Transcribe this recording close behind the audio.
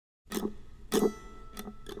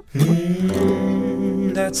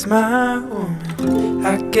That's my woman.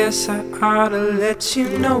 I guess I oughta let you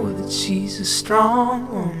know that she's a strong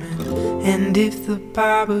woman. And if the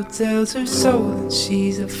Bible tells her so, then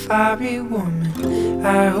she's a fiery woman.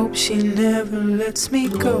 I hope she never lets me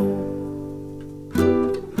go.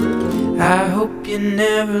 I hope you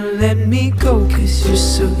never let me go, 'cause you're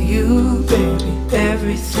so you, baby.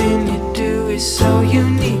 Everything you do is so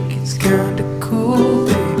unique. It's kinda cool,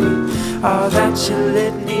 baby. All that you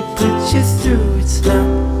let me put you through, it's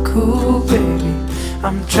not cool, baby.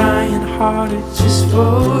 I'm trying harder just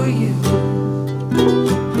for you.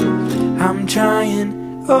 I'm trying,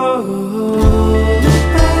 oh,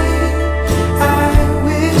 I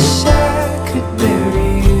wish I could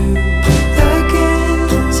marry you again.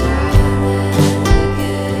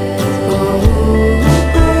 Oh,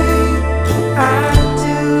 I'd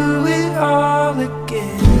do it all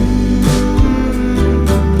again.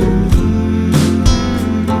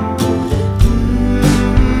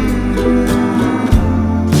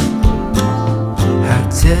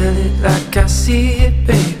 Tell it like I see it,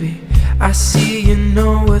 baby. I see you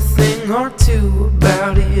know a thing or two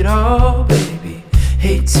about it all, baby.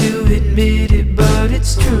 Hate to admit it, but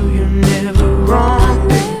it's true. You're never wrong,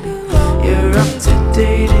 baby. You're up to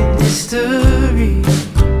date in history.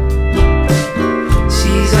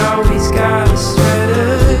 She's always got a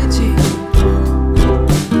strategy,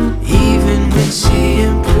 even when she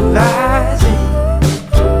improvises.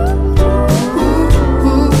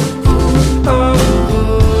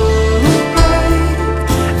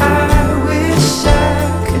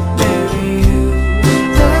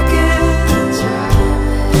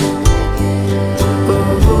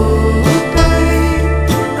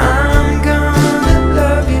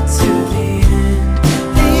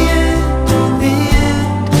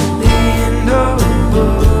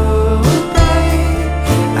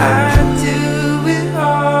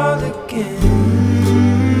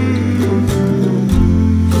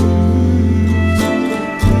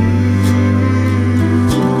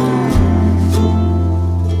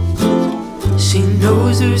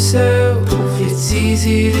 Herself, it's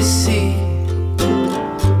easy to see.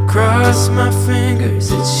 Cross my fingers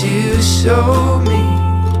that you show me.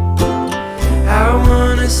 I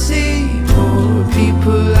wanna see more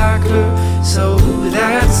people like her, so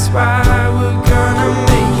that's why we're gonna